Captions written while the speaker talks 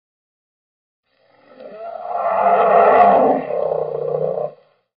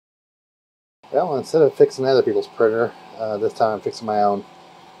instead of fixing other people's printer, this time I'm fixing my own.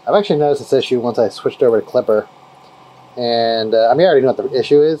 I've actually noticed this issue once I switched over to Klipper. And, I mean, I already know what the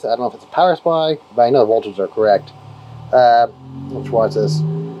issue is. I don't know if it's a power supply, but I know the voltages are correct. Let's watch this.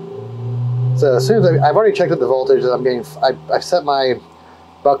 So as soon as I've already checked out the voltage that I'm getting, I've set my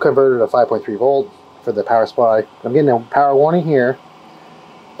buck converter to 5.3 volt for the power supply. I'm getting a power warning here,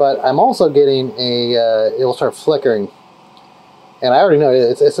 but I'm also getting a, it will start flickering. And I already know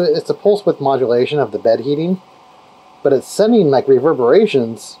it's a pulse width modulation of the bed heating, but it's sending like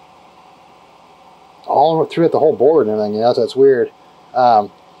reverberations all throughout the whole board and everything, you know, so it's weird.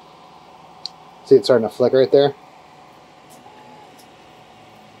 See, it's starting to flicker right there.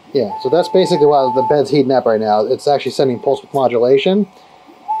 Yeah, so that's basically why the bed's heating up right now. It's actually sending pulse width modulation.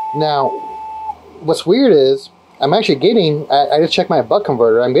 Now, what's weird is I'm actually getting, I just checked my buck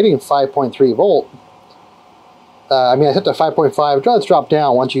converter, I'm getting 5.3 volt. I mean, I set to 5.5, it does drop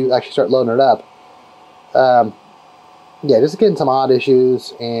down once you actually start loading it up. Yeah, just getting some odd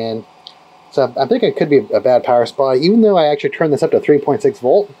issues, and so I think it could be a bad power supply. Even though I actually turned this up to 3.6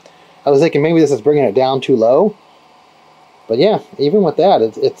 volt, I was thinking maybe this is bringing it down too low. But yeah, even with that,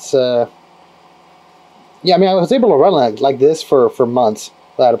 it's yeah, I mean, I was able to run it like this for months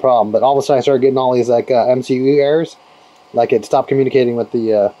without a problem. But all of a sudden, I started getting all these like MCU errors, like it stopped communicating with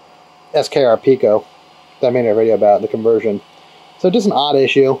the SKR Pico that I made a video about, the conversion. So just an odd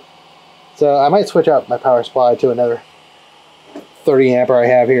issue. So I might switch out my power supply to another 30 ampere I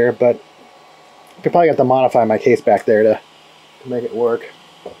have here, but I could probably have to modify my case back there to make it work.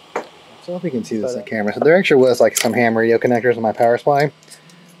 So if you can see this on camera, so there actually was like some ham radio connectors in my power supply.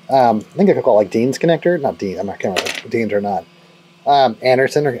 I think I could call it like Dean's connector, not Dean. I'm not sure if Dean's or not.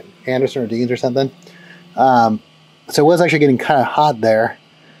 Anderson or Dean's or something. So it was actually getting kind of hot there.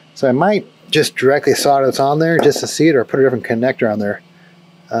 So I might just directly solder this on there just to see it, or put a different connector on there.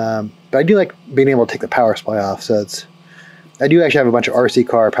 But I do like being able to take the power supply off. So it's, I do actually have a bunch of RC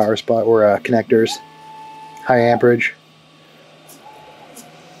car power supply or connectors, high amperage.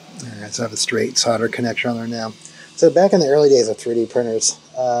 Alright, so I have a straight solder connector on there now. So back in the early days of 3D printers,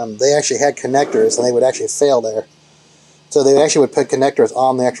 they actually had connectors and they would actually fail there. So they actually would put connectors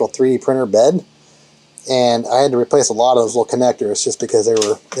on the actual 3D printer bed, and I had to replace a lot of those little connectors just because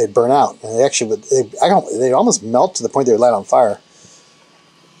they'd burn out. And they actually would, they'd almost melt to the point they would light on fire.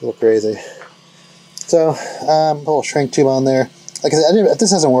 A little crazy. So, a little shrink tube on there. Like I said, if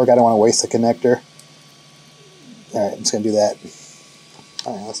this doesn't work, I don't want to waste the connector. Alright, I'm just going to do that.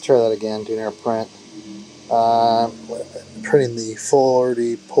 Alright, let's try that again, doing our print. Printing the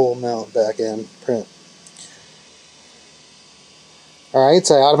 40 pull mount back end print. Alright,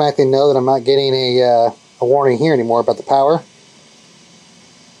 so I automatically know that I'm not getting a warning here anymore about the power.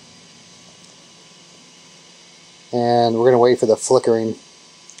 And we're going to wait for the flickering.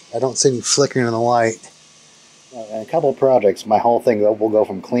 I don't see any flickering in the light. In a couple of projects, my whole thing will go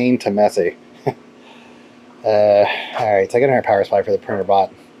from clean to messy. Alright, so I got our power supply for the printer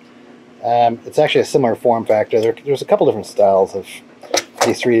bot. It's actually a similar form factor. There's a couple different styles of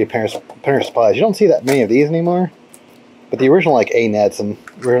these 3D printer supplies. You don't see that many of these anymore. But the original like A-nets and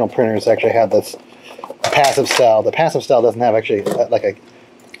original printers actually had this passive style. The passive style doesn't have actually like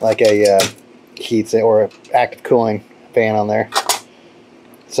a heat or active cooling fan on there.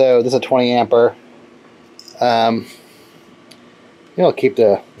 So this is a 20 ampere. I'll keep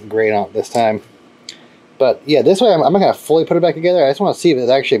the grade on this time. But yeah, this way I'm not going to fully put it back together. I just want to see if it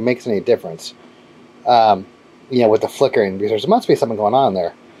actually makes any difference. You know, with the flickering, because there must be something going on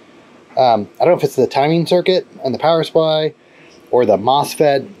there. I don't know if it's the timing circuit and the power supply, or the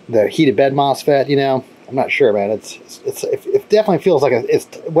MOSFET, the heated bed MOSFET. You know, I'm not sure, man. It definitely feels like it's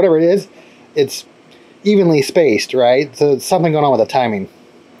whatever it is. It's evenly spaced, right? So it's something going on with the timing.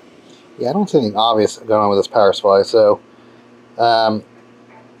 Yeah, I don't see anything obvious going on with this power supply. So, all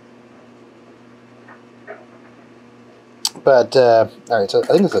right. So I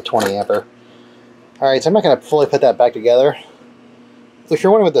think it's a 20 ampere. All right, so I'm not going to fully put that back together. If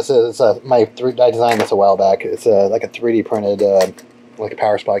you're wondering what this is, I designed this a while back. It's like a 3D printed, like a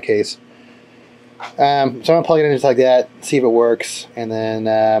power supply case. So I'm going to plug it in just like that, see if it works, and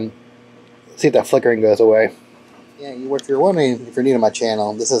then see if that flickering goes away. Yeah, if you're wondering, if you're new to my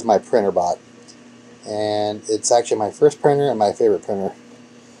channel, this is my printer bot. And it's actually my first printer and my favorite printer.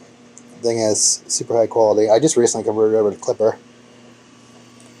 The thing is super high quality. I just recently converted over to Klipper.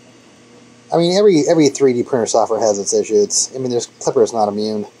 I mean, every 3D printer software has its issues. I mean, Klipper is not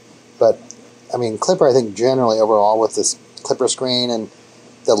immune, but I mean, Klipper, I think generally overall with this Klipper screen and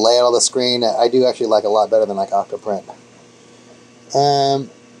the layout of the screen, I do actually like a lot better than like Octoprint. All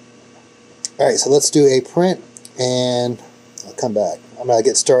right, so let's do a print and a come back. I'm going to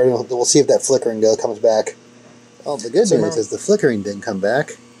get started. We'll see if that flickering comes back. Well, the good news is the flickering didn't come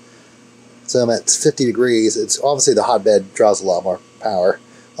back. So I'm at 50 degrees. It's obviously the hotbed draws a lot more power,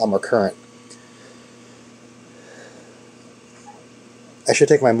 a lot more current. I should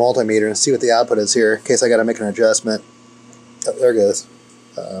take my multimeter and see what the output is here in case I got to make an adjustment. Oh, there it goes.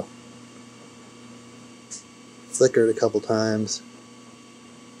 Uh-oh. Flickered a couple times.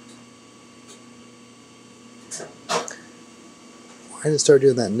 Why did it start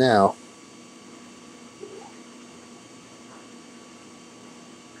doing that now?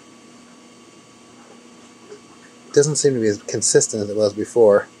 It doesn't seem to be as consistent as it was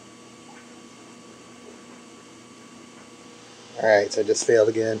before. Alright, so I just failed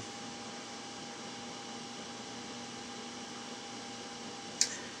again.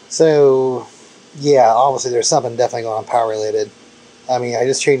 So, yeah, obviously there's something definitely going on power related. I mean, I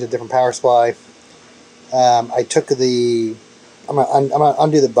just changed a different power supply. I took the... I'm gonna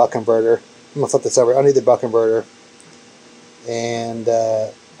undo the buck converter. I'm going to flip this over, undo the buck converter. And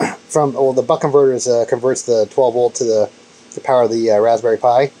the buck converter converts the 12 volt to the power of the Raspberry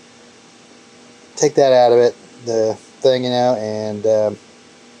Pi. Take that out of it, the thing, and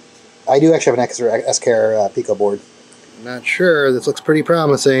I do actually have an SKR Pico board. Not sure. This looks pretty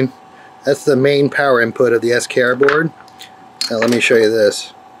promising. That's the main power input of the SKR board. Now let me show you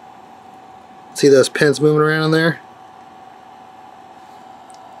this. See those pins moving around in there?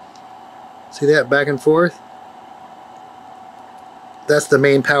 See that back and forth? That's the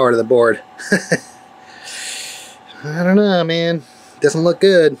main power to the board. I don't know, man. Doesn't look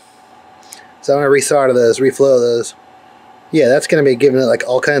good. So I'm going to resolder those, reflow those. Yeah, that's going to be giving it like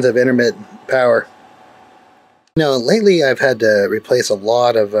all kinds of intermittent power. You know, lately I've had to replace a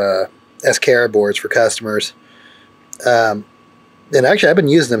lot of SKR boards for customers. And actually I've been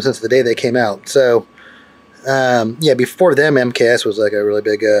using them since the day they came out. So, yeah, before them MKS was like a really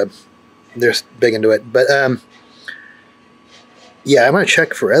big, they're big into it. But, yeah, I'm going to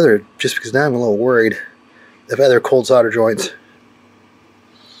check for other, just because now I'm a little worried of other cold solder joints.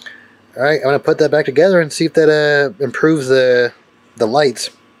 Alright, I'm going to put that back together and see if that improves the lights.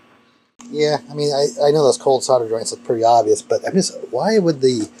 Yeah, I mean, I know those cold solder joints look pretty obvious, but I'm just, why would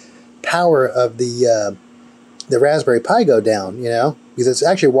the power of the Raspberry Pi go down, you know? Because it's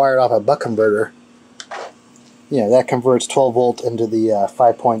actually wired off a buck converter. You know, that converts 12 volt into the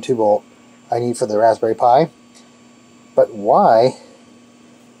 5.2 volt I need for the Raspberry Pi. But why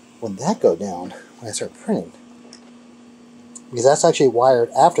would that go down when I start printing? Because that's actually wired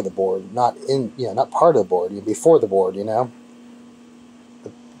after the board, not part of the board, before the board, you know.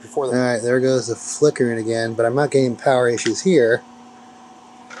 Alright, there goes the flickering again, but I'm not getting power issues here.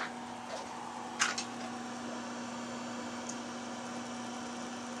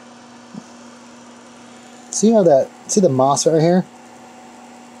 See the MOSFET right here?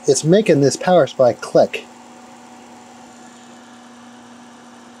 It's making this power supply click.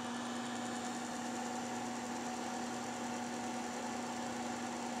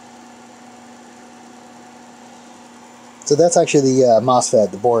 So that's actually the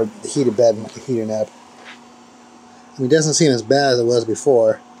MOSFET, the board, the heated bed, heating up. I mean, it doesn't seem as bad as it was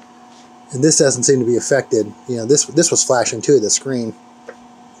before. And this doesn't seem to be affected. You know, this was flashing too, the screen.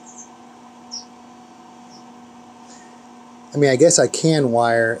 I mean, I guess I can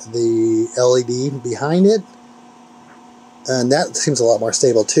wire the LED behind it. And that seems a lot more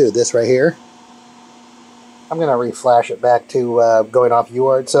stable too, this right here. I'm going to re-flash it back to going off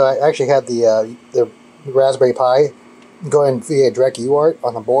UART. So I actually had the Raspberry Pi going via direct UART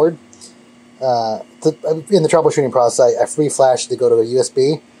on the board. In the troubleshooting process, I re-flashed to go to a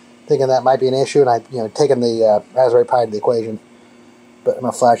USB, thinking that might be an issue, and I taken the Raspberry Pi to the equation. But I'm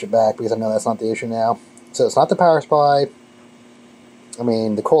going to flash it back because I know that's not the issue now. So it's not the power supply. I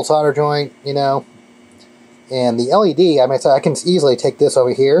mean, the cold solder joint, you know, and the LED, I might say I can easily take this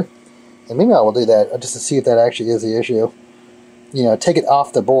over here, and maybe I will do that just to see if that actually is the issue. You know, take it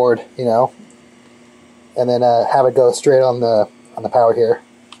off the board, you know, and then have it go straight on the power here.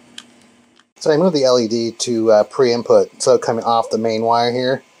 So I moved the LED to pre-input, so coming off the main wire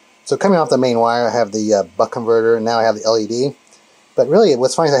here. So coming off the main wire, I have the buck converter, and now I have the LED. But really,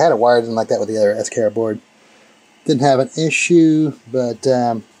 what's funny is I had it wired in like that with the other SKR board. Didn't have an issue, but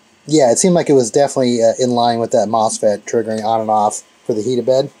yeah, it seemed like it was definitely in line with that MOSFET triggering on and off for the heated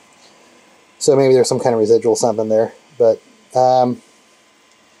bed. So maybe there's some kind of residual something there. But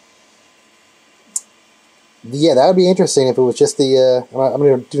yeah, that would be interesting if it was just the, I'm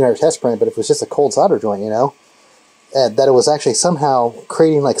going to do another test print, but if it was just a cold solder joint, you know, that it was actually somehow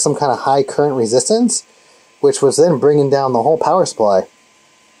creating like some kind of high current resistance, which was then bringing down the whole power supply,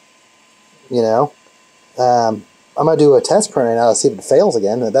 you know. I'm going to do a test print right now to see if it fails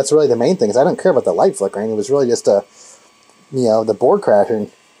again. That's really the main thing, is I don't care about the light flickering. It was really just the board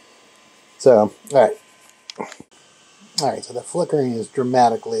crashing. So, alright. Alright, so the flickering is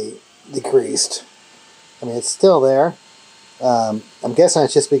dramatically decreased. I mean, it's still there. I'm guessing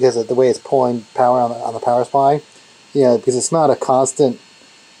it's just because of the way it's pulling power on the power supply. Because it's not a constant,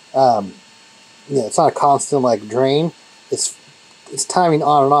 it's not a constant like drain. It's timing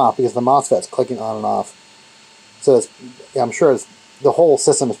on and off because the MOSFET's clicking on and off. So I'm sure the whole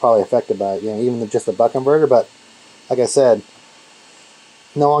system is probably affected by it, even just the buck converter. But like I said,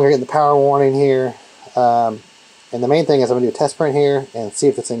 no longer getting the power warning here. And the main thing is I'm going to do a test print here and see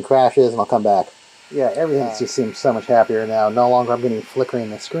if this thing crashes, and I'll come back. Yeah, everything just seems so much happier now. No longer I'm getting flickering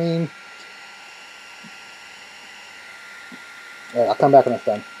in the screen. Alright, I'll come back when it's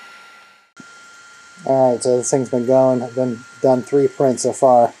done. Alright, so this thing's been going. I've done 3 prints so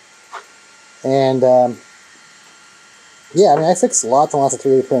far. And, yeah, I mean, I fixed lots and lots of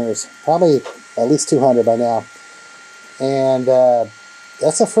 3D printers. Probably at least 200 by now. And,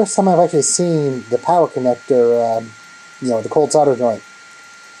 that's the first time I've actually seen the power connector, the cold solder joint.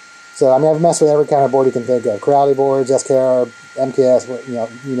 So, I mean, I've messed with every kind of board you can think of. Corrali boards, SKR, MKS,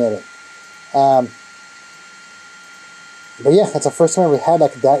 you name it. But yeah, that's the first time I ever had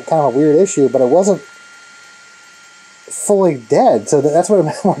like that kind of a weird issue, but it wasn't fully dead. So that's what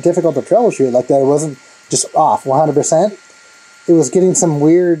made it more difficult to troubleshoot. Like that it wasn't just off 100%. It was getting some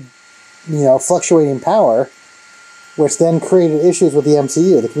weird, fluctuating power, which then created issues with the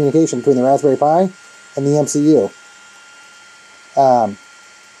MCU, the communication between the Raspberry Pi and the MCU.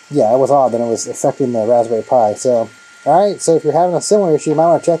 Yeah, it was odd that it was affecting the Raspberry Pi. So, alright, so if you're having a similar issue, you might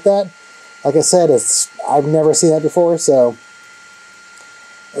want to check that. Like I said, I've never seen that before, so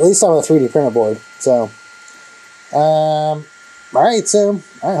at least on a 3D printer board. So, alright,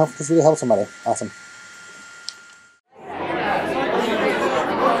 hope this video helps somebody. Awesome.